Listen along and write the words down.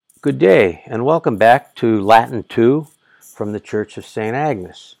Good day, and welcome back to Latin 2 from the Church of St.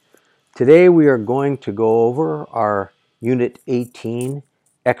 Agnes. Today we are going to go over our Unit 18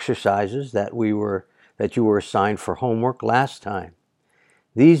 exercises that you were assigned for homework last time.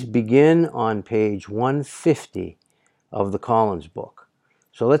 These begin on page 150 of the Collins book.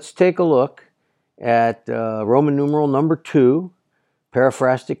 So let's take a look at Roman numeral number 2,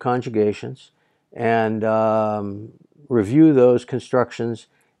 periphrastic conjugations, and review those constructions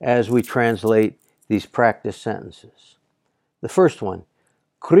as we translate these practice sentences. The first one,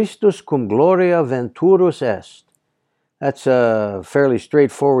 Christus cum gloria venturus est. That's a fairly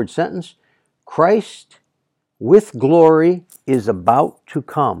straightforward sentence. Christ with glory is about to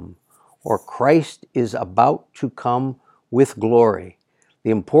come, or Christ is about to come with glory. The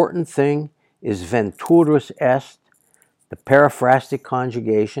important thing is venturus est, the periphrastic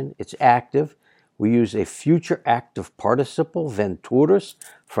conjugation. It's active. We use a future active participle, venturus,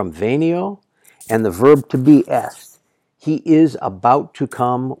 from venio, and the verb to be est. He is about to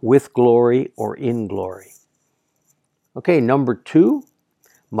come with glory or in glory. Okay, number 2,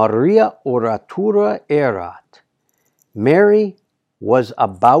 Maria oratura erat. Mary was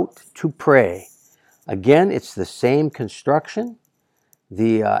about to pray. Again, it's the same construction,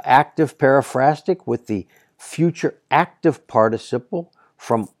 the active periphrastic with the future active participle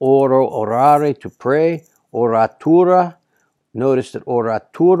from oro, orare, to pray, oratura. Notice that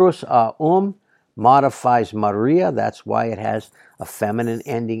oraturus modifies Maria. That's why it has a feminine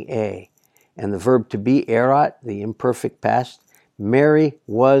ending a. And the verb to be, erat, the imperfect past. Mary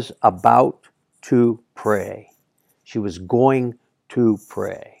was about to pray. She was going to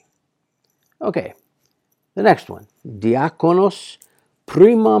pray. Okay, the next one. Diakonos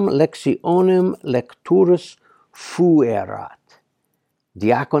primam lectionem lecturus fuerat.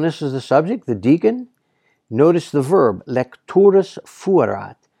 Diaconus is the subject, the deacon. Notice the verb, lecturus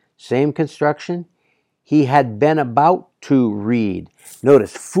fuerat. Same construction. He had been about to read.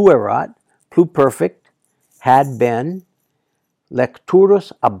 Notice fuerat, pluperfect, had been.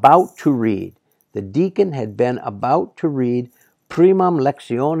 Lecturus, about to read. The deacon had been about to read primam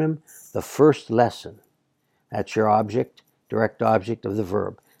lectionem, the first lesson. That's your object, direct object of the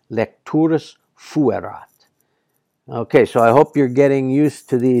verb. Lecturus fuerat. Okay, so I hope you're getting used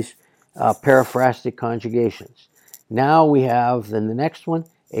to these periphrastic conjugations. Now we have, in the next one,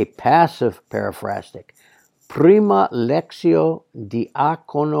 a passive periphrastic. Prima lectio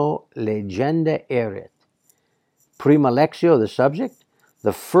diacono legenda erit. Prima lectio, the subject.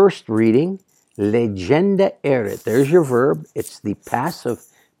 The first reading, legenda erit. There's your verb. It's the passive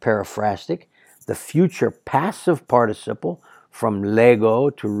periphrastic. The future passive participle from lego,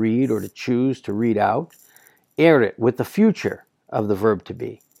 to read or to choose, to read out. Erit, with the future of the verb to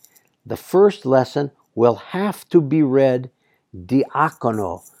be. The first lesson will have to be read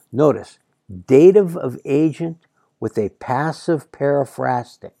diacono. Notice, dative of agent with a passive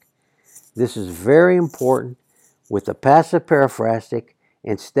periphrastic. This is very important. With the passive periphrastic,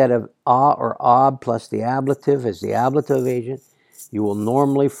 instead of a or ob plus the ablative as the ablative agent, you will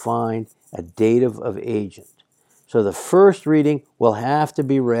normally find a dative of agent. So the first reading will have to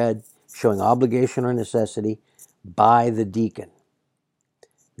be read, showing obligation or necessity, by the deacon.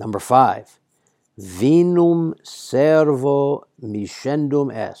 Number 5, vinum servo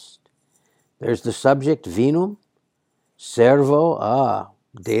miscendum est. There's the subject, vinum, servo,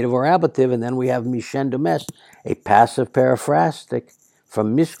 dative or ablative, and then we have miscendum est, a passive periphrastic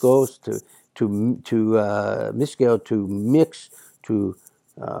from miskos miskeo, to mix, to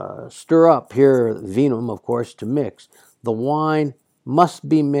stir up. Here, vinum, of course, to mix. The wine must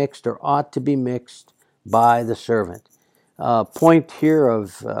be mixed or ought to be mixed by the servant. Point here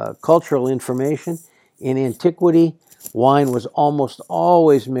of cultural information. In antiquity, wine was almost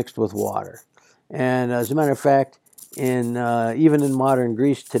always mixed with water. And as a matter of fact, even in modern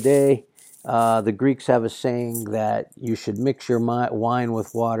Greece today, the Greeks have a saying that you should mix your wine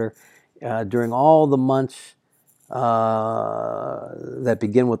with water during all the months that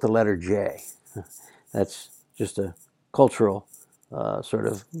begin with the letter J. That's just a cultural sort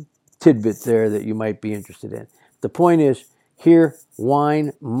of tidbit there that you might be interested in. The point is, here,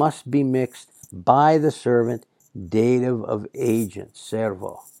 wine must be mixed by the servant, dative of agent,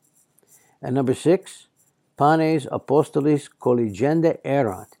 servo. And number 6, panes apostolis colligenda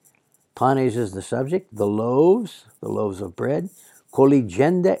erant. Panes is the subject, the loaves of bread.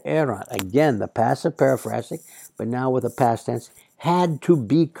 Colligenda erant, again, the passive periphrastic, but now with a past tense, had to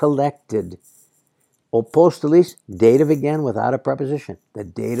be collected. Apostolis, dative again without a preposition, the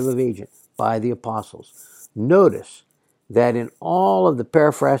dative of agent, by the apostles. Notice that in all of the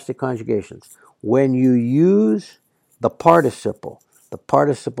periphrastic conjugations, when you use the participle the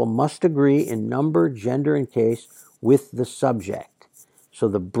participle must agree in number, gender, and case with the subject. So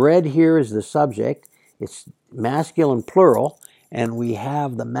the bread here is the subject. It's masculine plural, and we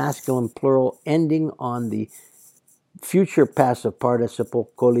have the masculine plural ending on the future passive participle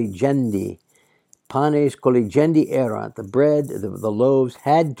colligendi. Panes colligendi erant. The bread, the loaves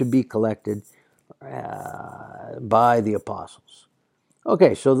had to be collected by the apostles.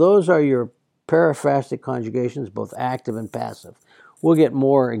 Okay, so those are your periphrastic conjugations, both active and passive. We'll get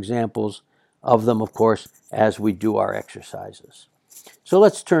more examples of them, of course, as we do our exercises. So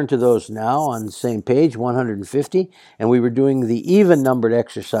let's turn to those now on the same page, 150, and we were doing the even-numbered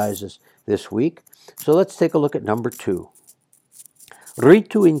exercises this week. So let's take a look at number 2.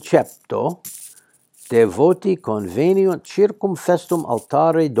 Ritu incepto, devoti conveniunt circum festum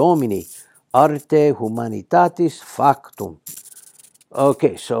altare Domini, arte humanitatis factum.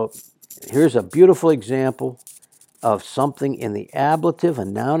 Okay, so here's a beautiful example of something in the ablative, a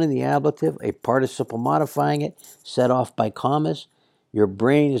noun in the ablative, a participle modifying it, set off by commas. Your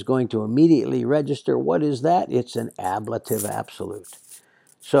brain is going to immediately register, what is that? It's an ablative absolute.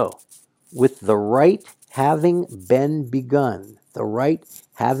 So, with the rite having been begun, devoti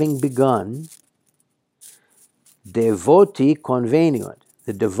conveniunt,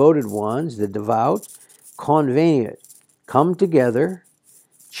 the devoted ones, the devout, conveniunt, come together,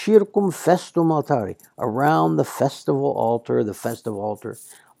 circum festum altare, around the festive altar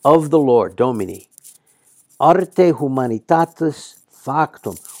of the Lord, Domini. Arte humanitatis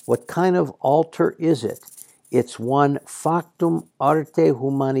factum. What kind of altar is it? It's one factum arte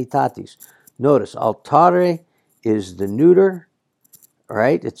humanitatis. Notice, altare is the neuter,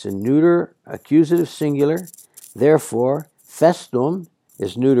 right? It's a neuter accusative singular. Therefore, festum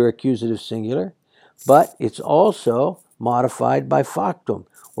is neuter accusative singular, but it's also modified by factum.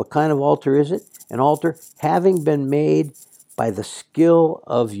 What kind of altar is it? An altar having been made by the skill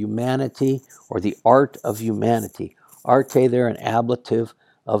of humanity or the art of humanity. Arte there, an ablative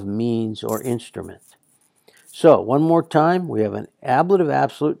of means or instrument. So, one more time, we have an ablative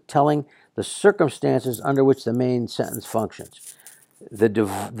absolute telling the circumstances under which the main sentence functions. The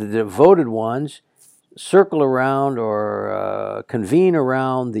devoted ones circle around or convene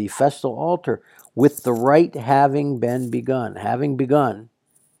around the festal altar with the rite having been begun. Having begun,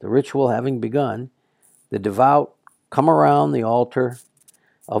 the ritual having begun, the devout come around the altar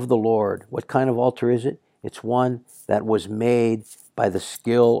of the Lord. What kind of altar is it? It's one that was made by the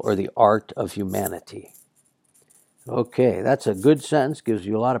skill or the art of humanity. Okay, that's a good sentence. Gives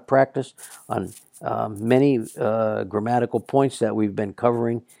you a lot of practice on many grammatical points that we've been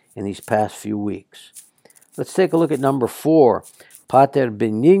covering in these past few weeks. Let's take a look at number 4. Pater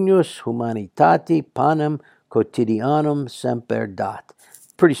benignus humanitati panem quotidianum semper dat.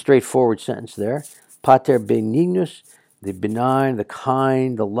 Pretty straightforward sentence there. Pater benignus, the benign, the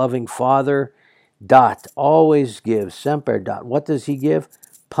kind, the loving Father, dat, always gives, semper dat. What does he give?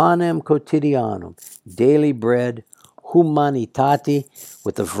 Panem quotidianum, daily bread, humanitati,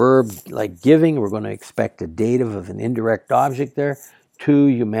 with the verb like giving, we're going to expect a dative of an indirect object there, to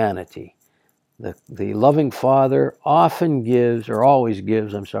humanity. The loving Father always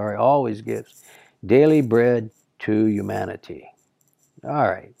gives daily bread to humanity. All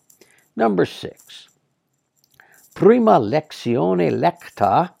right. Number 6. Prima lectione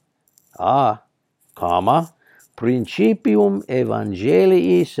lecta, principium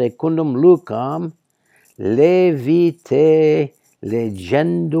evangelii secundum Lucam, levite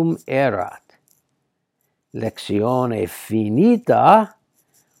legendum erat. Lectione finita,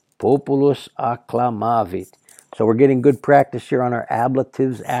 populus acclamavit. So we're getting good practice here on our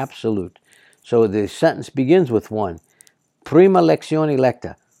ablatives absolute. So the sentence begins with one. Prima lectione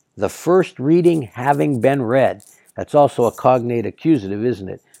lecta. The first reading having been read. That's also a cognate accusative, isn't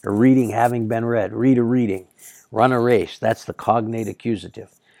it? A reading having been read. Read a reading. Run a race. That's the cognate accusative.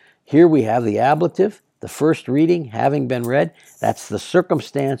 Here we have the ablative. The first reading having been read. That's the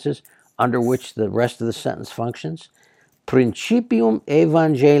circumstances under which the rest of the sentence functions. Principium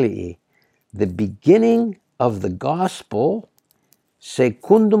evangelii, the beginning of the gospel,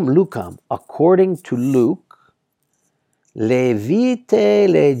 secundum Lucam, according to Luke, levite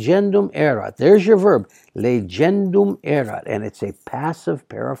legendum erat. There's your verb, legendum erat, and it's a passive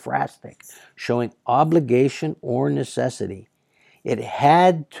periphrastic, showing obligation or necessity. It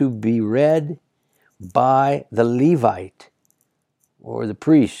had to be read by the Levite or the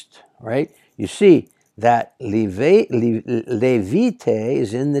priest, right? You see, that levite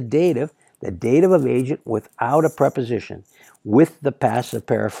is in the dative of agent without a preposition, with the passive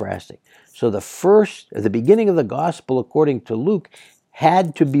periphrastic. So the beginning of the gospel, according to Luke,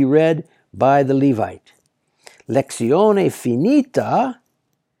 had to be read by the Levite. Lezione finita,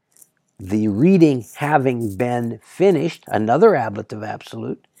 the reading having been finished, another ablative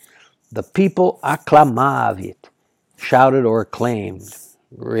absolute. The people acclamavit, shouted or acclaimed,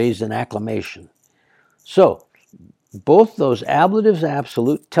 raised an acclamation. So, both those ablatives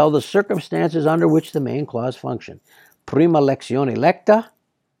absolute tell the circumstances under which the main clause function. Prima lezione lecta,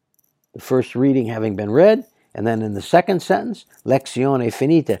 the first reading having been read, and then in the second sentence, lezione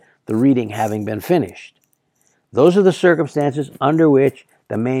finita, the reading having been finished. Those are the circumstances under which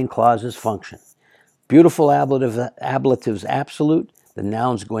the main clauses function. Beautiful ablatives absolute, the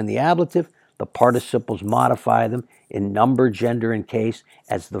nouns go in the ablative, the participles modify them in number, gender, and case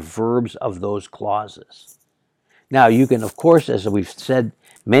as the verbs of those clauses. Now, you can, of course, as we've said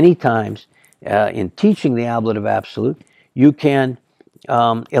many times in teaching the ablative absolute, you can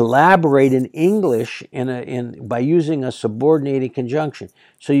elaborate in English by using a subordinating conjunction.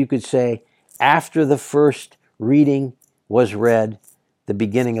 So you could say, after the first reading was read, the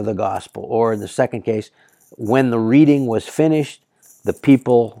beginning of the gospel. Or in the second case, when the reading was finished, the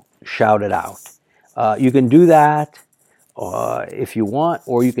people shouted out. You can do that if you want,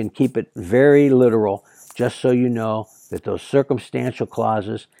 or you can keep it very literal, just so you know that those circumstantial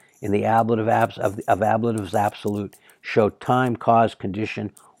clauses in the ablative of ablatives absolute show time, cause,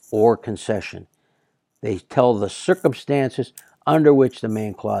 condition, or concession. They tell the circumstances under which the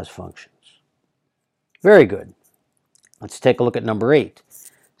main clause functions. Very good. Let's take a look at number 8.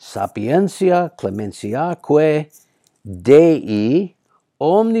 Sapientia clementiaque Dei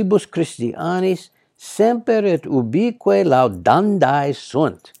omnibus Christianis semper et ubique laudandai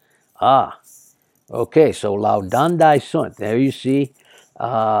sunt. Okay, so laudandai sunt. There you see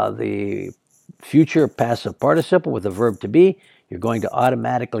the future passive participle with the verb to be. You're going to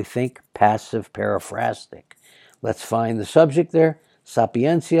automatically think passive paraphrastic. Let's find the subject there.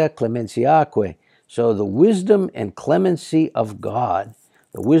 Sapientia clementiaque. So the wisdom and clemency of God,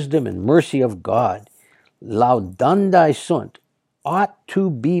 the wisdom and mercy of God, laudandai sunt, ought to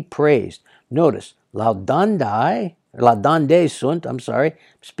be praised. Notice, laudande sunt, I'm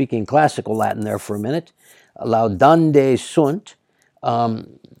speaking classical Latin there for a minute. Laudande sunt,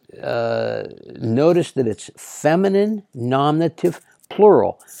 notice that it's feminine, nominative,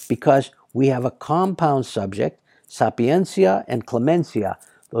 plural, because we have a compound subject, sapientia and clementia.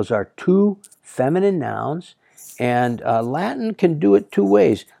 Those are two feminine nouns, and Latin can do it two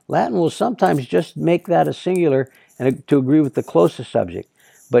ways. Latin will sometimes just make that a singular and to agree with the closest subject.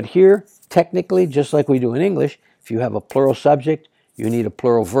 But here, technically, just like we do in English, if you have a plural subject, you need a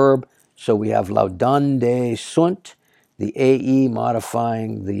plural verb. So we have laudande sunt, the AE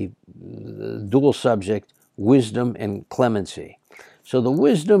modifying the dual subject, wisdom and clemency. So the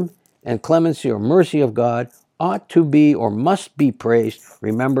wisdom and clemency or mercy of God ought to be or must be praised.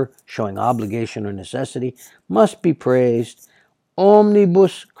 Remember, showing obligation or necessity, must be praised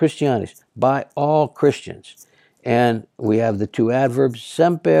omnibus Christianis, by all Christians. And we have the two adverbs,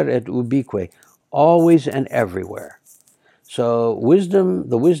 semper et ubique, always and everywhere. So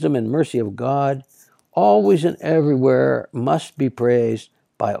the wisdom and mercy of God, always and everywhere, must be praised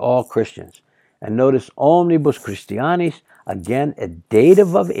by all Christians. And notice omnibus Christianis, again, a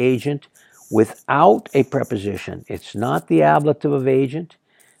dative of agent without a preposition. It's not the ablative of agent,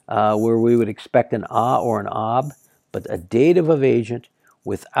 where we would expect an a or an ob, but a dative of agent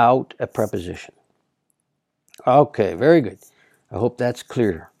without a preposition. Okay, very good. I hope that's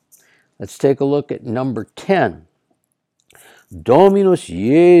clear. Let's take a look at number 10. Dominus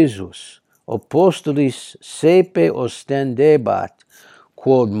Iesus apostolis sepe ostendebat,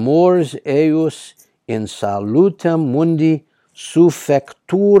 quod mors eius in salutem mundi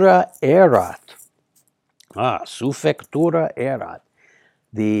suffectura erat. Suffectura erat.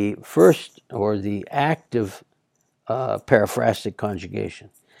 The first, or the active paraphrastic conjugation.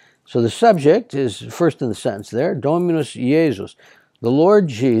 So the subject is first in the sentence there, Dominus Iesus, the Lord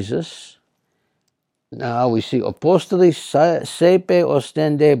Jesus. Now we see apostolis sepe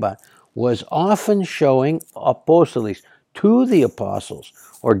ostendebat, was often showing apostolis, to the apostles,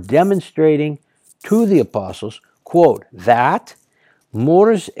 or demonstrating to the apostles, quote, that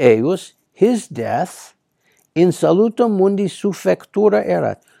mors eius, his death, in salutum mundi suffectura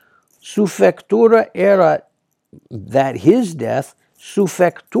erat. Suffectura erat, that his death,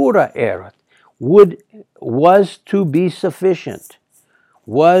 suffectura erat, was to be sufficient,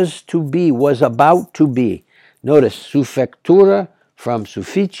 was about to be. Notice, suffectura from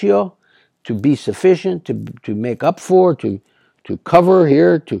sufficio, to be sufficient, to make up for, to cover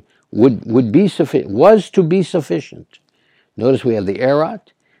here, would be sufficient, was to be sufficient. Notice we have the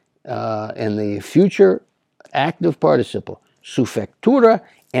erat and the future active participle. Suffectura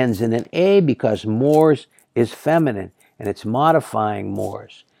ends in an A because mors is feminine, and it's modifying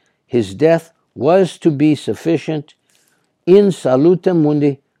mors. His death was to be sufficient in salutem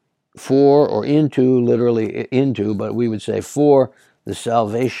mundi, for, or into, literally into, but we would say for the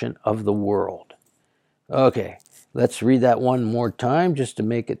salvation of the world. Okay, let's read that one more time just to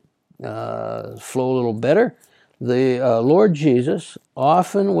make it flow a little better. The Lord Jesus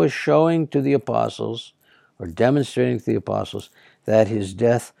often was showing to the apostles, or demonstrating to the apostles, that his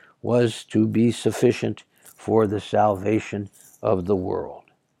death was to be sufficient for the salvation of the world.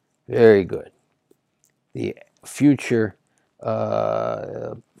 Very good. The future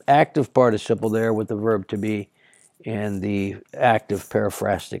active participle there with the verb to be and the active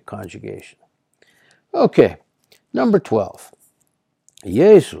periphrastic conjugation. Okay, number 12.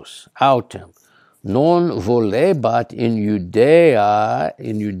 Jesus autem non volebat in Judea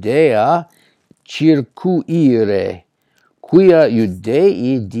circuire, quia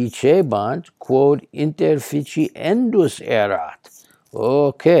Judei dicebant quod interficiendus erat.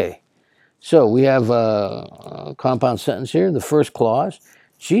 Okay, so we have a compound sentence here. The first clause,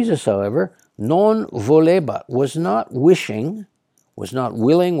 Jesus, however, non volebat, was not wishing, was not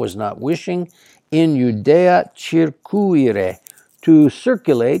willing, was not wishing, in Judea circuire, to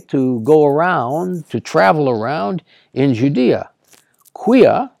circulate, to go around, to travel around in Judea.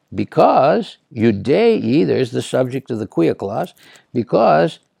 Quia, because Judei, there's the subject of the quia clause,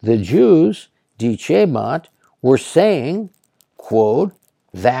 because the Jews, dicebant, were saying, quote,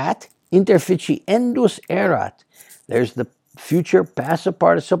 that interficiendus erat. There's the future passive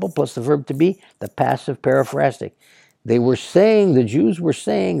participle plus the verb to be, the passive periphrastic. They were saying, the Jews were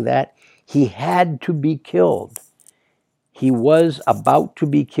saying that he had to be killed. He was about to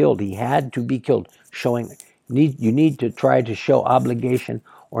be killed. He had to be killed, showing you need to try to show obligation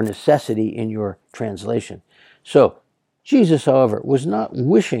or necessity in your translation. So Jesus, however, was not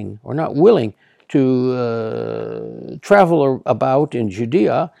wishing or not willing to travel about in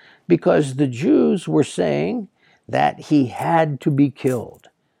Judea because the Jews were saying that he had to be killed.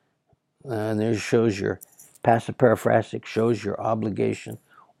 And there shows your passive periphrastic, shows your obligation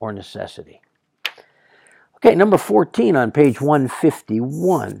or necessity. Okay, number 14 on page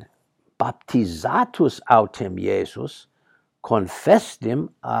 151. Baptizatus autem Jesus, confestim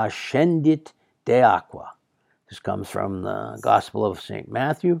ascendit de aqua. This comes from the Gospel of St.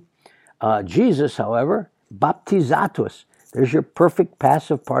 Matthew. Jesus, however, baptizatus. There's your perfect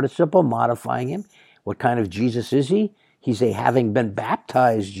passive participle modifying him. What kind of Jesus is he? He's a having been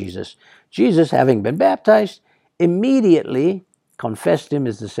baptized Jesus. Jesus, having been baptized, immediately, confestim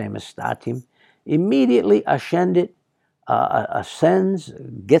is the same as statim, immediately ascendit, ascends,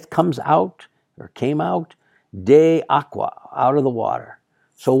 comes out, or came out, de aqua, out of the water.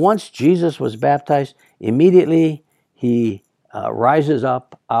 So once Jesus was baptized, immediately he rises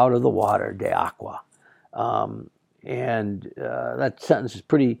up out of the water, de aqua. That sentence is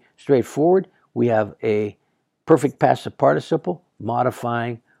pretty straightforward. We have a perfect passive participle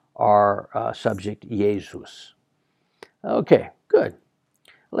modifying our subject, Jesus. Okay, good.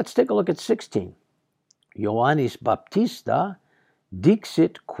 Let's take a look at 16. Ioannis Baptista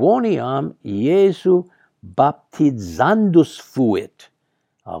dixit quoniam Iesu baptizandus fuit.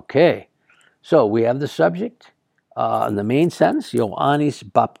 Okay, so we have the subject in the main sentence, Ioannis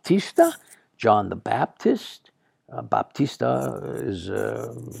Baptista, John the Baptist. Baptista is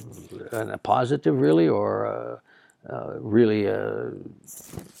a positive, really, or really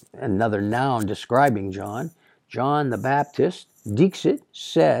another noun describing John. John the Baptist, dixit,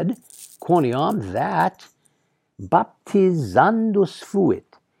 said, quoniam, that baptizandus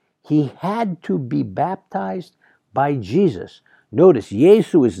fuit. He had to be baptized by Jesus. Notice,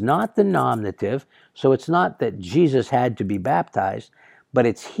 Jesu is not the nominative, so it's not that Jesus had to be baptized, but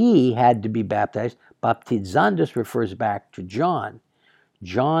it's he had to be baptized. Baptizandus refers back to John.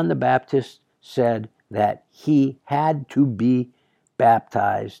 John the Baptist said that he had to be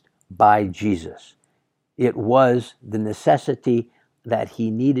baptized by Jesus. It was the necessity that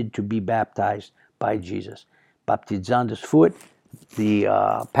he needed to be baptized by Jesus. Baptizandus fuit, the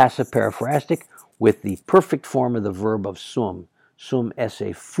passive periphrastic, with the perfect form of the verb of sum. Sum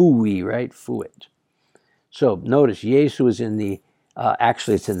esse fui, right? Fuit. So notice Jesu is in the,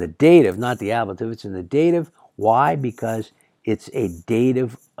 actually it's in the dative, not the ablative, it's in the dative. Why? Because it's a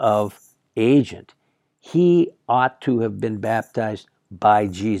dative of agent. He ought to have been baptized by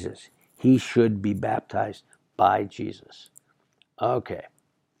Jesus. He should be baptized by Jesus. Okay.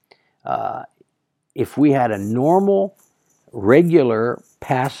 If we had a normal, regular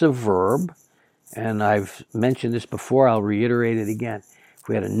passive verb, and I've mentioned this before, I'll reiterate it again. If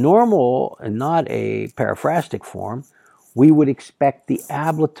we had a normal and not a periphrastic form, we would expect the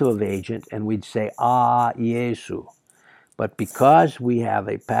ablative agent and we'd say, a Jesu. But because we have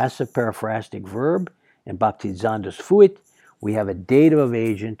a passive periphrastic verb and baptizandus fuit, we have a dative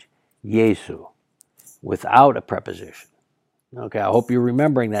agent, Jesu, without a preposition. Okay, I hope you're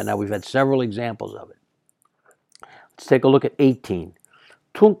remembering that now. We've had several examples of it. Let's take a look at 18.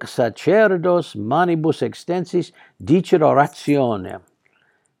 Tunc sacerdos manibus extensis dicit orationem.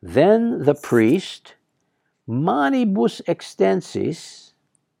 Then the priest, manibus extensis,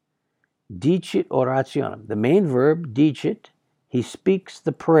 dicit orationem. The main verb, dicit, he speaks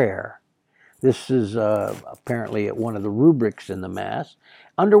the prayer. This is apparently one of the rubrics in the Mass.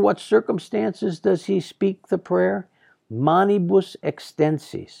 Under what circumstances does he speak the prayer? Manibus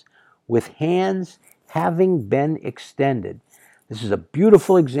extensis, with hands having been extended. This is a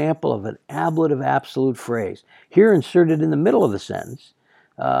beautiful example of an ablative absolute phrase. Here inserted in the middle of the sentence,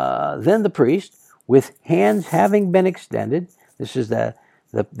 then the priest, with hands having been extended, this is the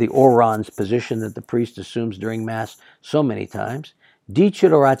orans position that the priest assumes during Mass so many times,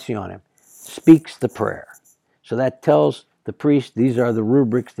 dicit orationem, speaks the prayer. So that tells the priest, these are the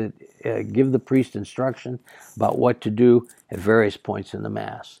rubrics that give the priest instruction about what to do at various points in the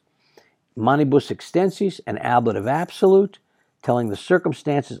Mass. Manibus extensis, an ablative absolute, telling the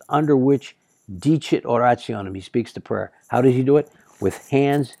circumstances under which dicit orationem, he speaks the prayer. How does he do it? With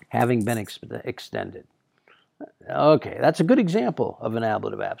hands having been extended. Okay, that's a good example of an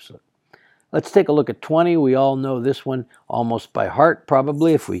ablative absolute. Let's take a look at 20. We all know this one almost by heart,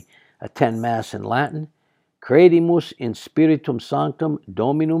 probably, if we attend Mass in Latin. Credimus in Spiritum Sanctum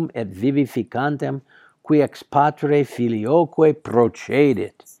Dominum et vivificantem, qui ex Patre Filioque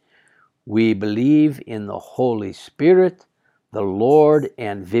procedit. We believe in the Holy Spirit, the Lord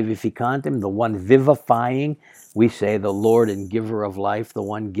and vivificantem, the one vivifying. We say the Lord and giver of life, the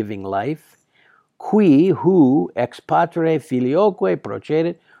one giving life. Qui, who, ex Patre Filioque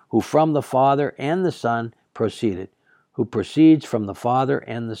procedit, who from the Father and the Son proceeded, who proceeds from the Father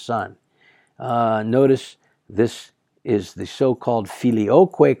and the Son. Notice this is the so-called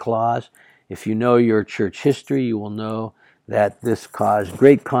Filioque clause. If you know your church history, you will know that this caused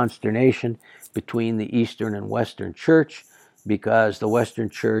great consternation between the Eastern and Western Church, because the Western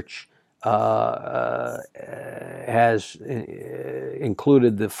Church has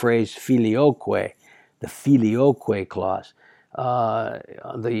included the phrase Filioque, the Filioque clause.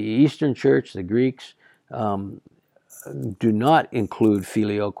 The Eastern Church, the Greeks, do not include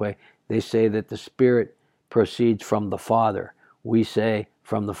Filioque. They say that the Spirit proceeds from the Father. We say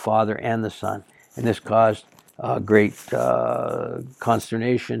from the Father and the Son. And this caused great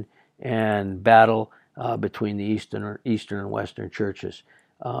consternation and battle between the Eastern and Western churches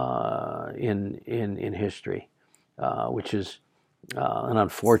in history, which is an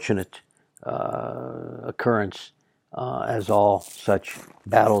unfortunate occurrence, as all such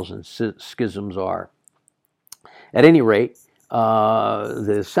battles and schisms are. At any rate,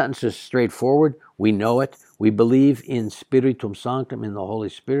 the sentence is straightforward. We know it. We believe in Spiritum Sanctum, in the Holy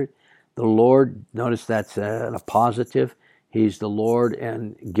Spirit. The Lord, notice that's a positive. He's the Lord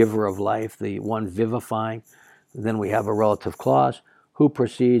and giver of life, the one vivifying. Then we have a relative clause, who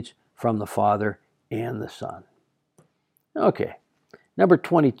proceeds from the Father and the Son. Okay, number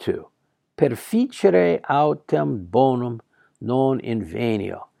 22. Perficere autem bonum non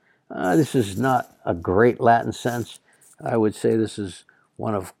invenio. This is not a great Latin sense. I would say this is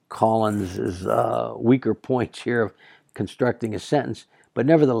one of Collins's weaker points here of constructing a sentence. But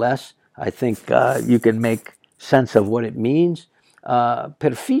nevertheless, I think you can make sense of what it means.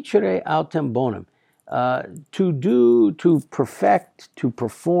 Perficere autem bonum. To do, to perfect, to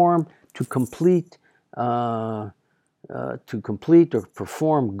perform, to complete or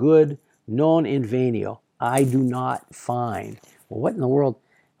perform good, non invenio. I do not find. Well, what in the world?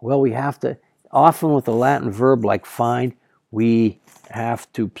 Well, we have to, often with a Latin verb like find, we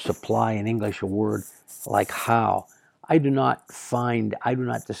have to supply in English a word like how. I do not find, I do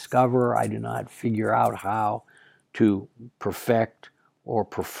not discover, I do not figure out how to perfect or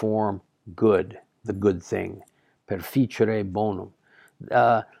perform good, the good thing. Perficere bonum.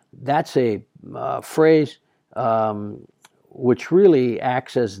 That's a phrase which really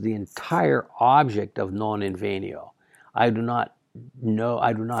acts as the entire object of non invenio. I do not know,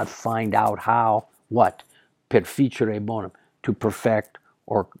 I do not find out how, what? Perficere bonum, to perfect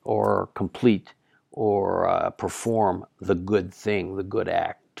or complete or perform the good thing, the good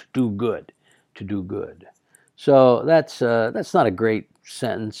act, to do good, to do good. So that's not a great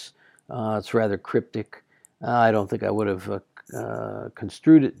sentence. It's rather cryptic. I don't think I would have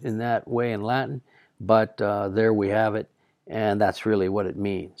construed it in that way in Latin, but there we have it, and that's really what it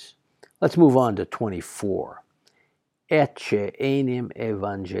means. Let's move on to 24. ecce enim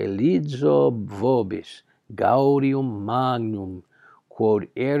evangelizo vobis, gaudium magnum, quod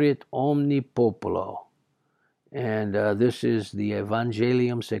erit omni populo. And this is the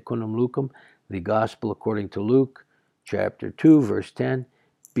Evangelium Secundum Lucam, the Gospel according to Luke, chapter 2, verse 10.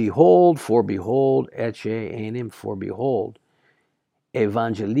 Behold, ecce enim, for behold,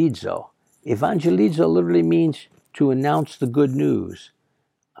 evangelizo. Evangelizo literally means to announce the good news,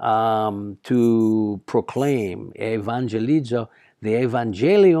 to proclaim. Evangelizo, the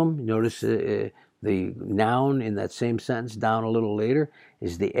evangelium, notice the noun in that same sentence down a little later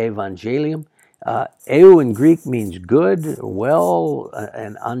is the evangelium. Eu in Greek means good, well,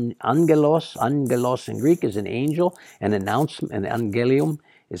 and angelos in Greek is an angel, an announcement, an angelium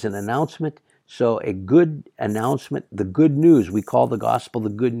is an announcement. So a good announcement, the good news, we call the gospel the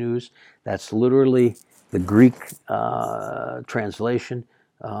good news. That's literally the Greek translation,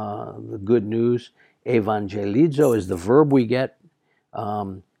 the good news. Evangelizo is the verb we get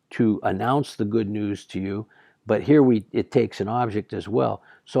to announce the good news to you. But here it takes an object as well.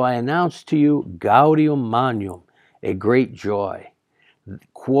 So I announce to you gaudium magnum, a great joy,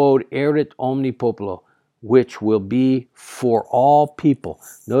 quod erit omni populo, which will be for all people.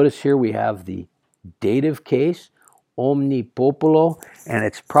 Notice here we have the dative case, omni populo, and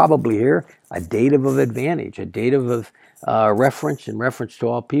it's probably here a dative of advantage, a dative of reference in reference to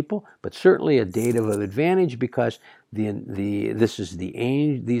all people, but certainly a dative of advantage because these are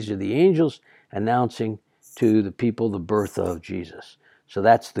the angels announcing to the people the birth of Jesus. So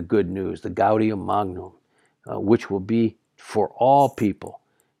that's the good news, the Gaudium Magnum, which will be for all people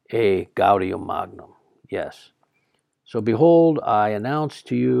a Gaudium Magnum. Yes. So behold, I announce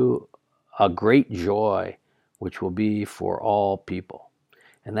to you a great joy, which will be for all people.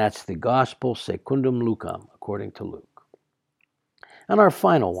 And that's the Gospel Secundum Lucam, according to Luke. And our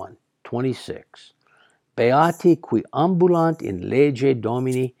final one, 26. Beati qui ambulant in lege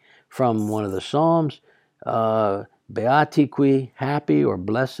Domini, from one of the Psalms. Beati qui, happy or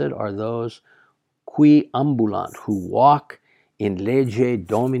blessed are those qui ambulant, who walk in lege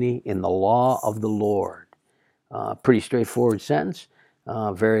Domini, in the law of the Lord. Pretty straightforward sentence,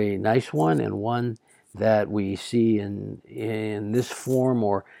 very nice one, and one that we see in this form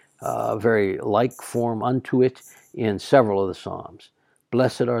or very like form unto it in several of the Psalms.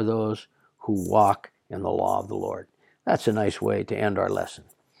 Blessed are those who walk in the law of the Lord. That's a nice way to end our lesson.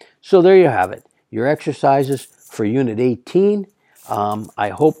 So there you have it, your exercises for Unit 18. I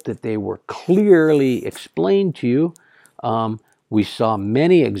hope that they were clearly explained to you. We saw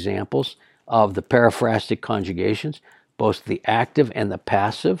many examples of the periphrastic conjugations, both the active and the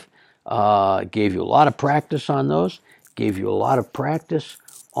passive. Gave you a lot of practice on those. Gave you a lot of practice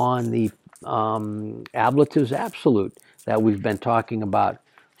on the ablatives absolute that we've been talking about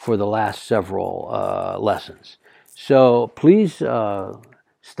for the last several lessons. So please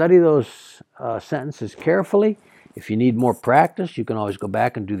study those sentences carefully. If you need more practice, you can always go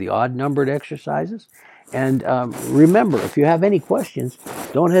back and do the odd-numbered exercises. And remember, if you have any questions,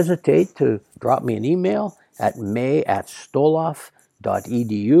 don't hesitate to drop me an email at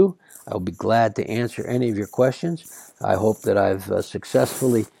may@stoloff.edu. I'll be glad to answer any of your questions. I hope that I've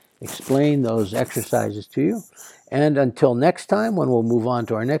successfully explained those exercises to you. And until next time, when we'll move on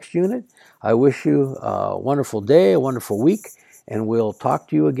to our next unit, I wish you a wonderful day, a wonderful week, and we'll talk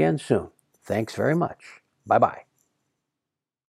to you again soon. Thanks very much. Bye-bye.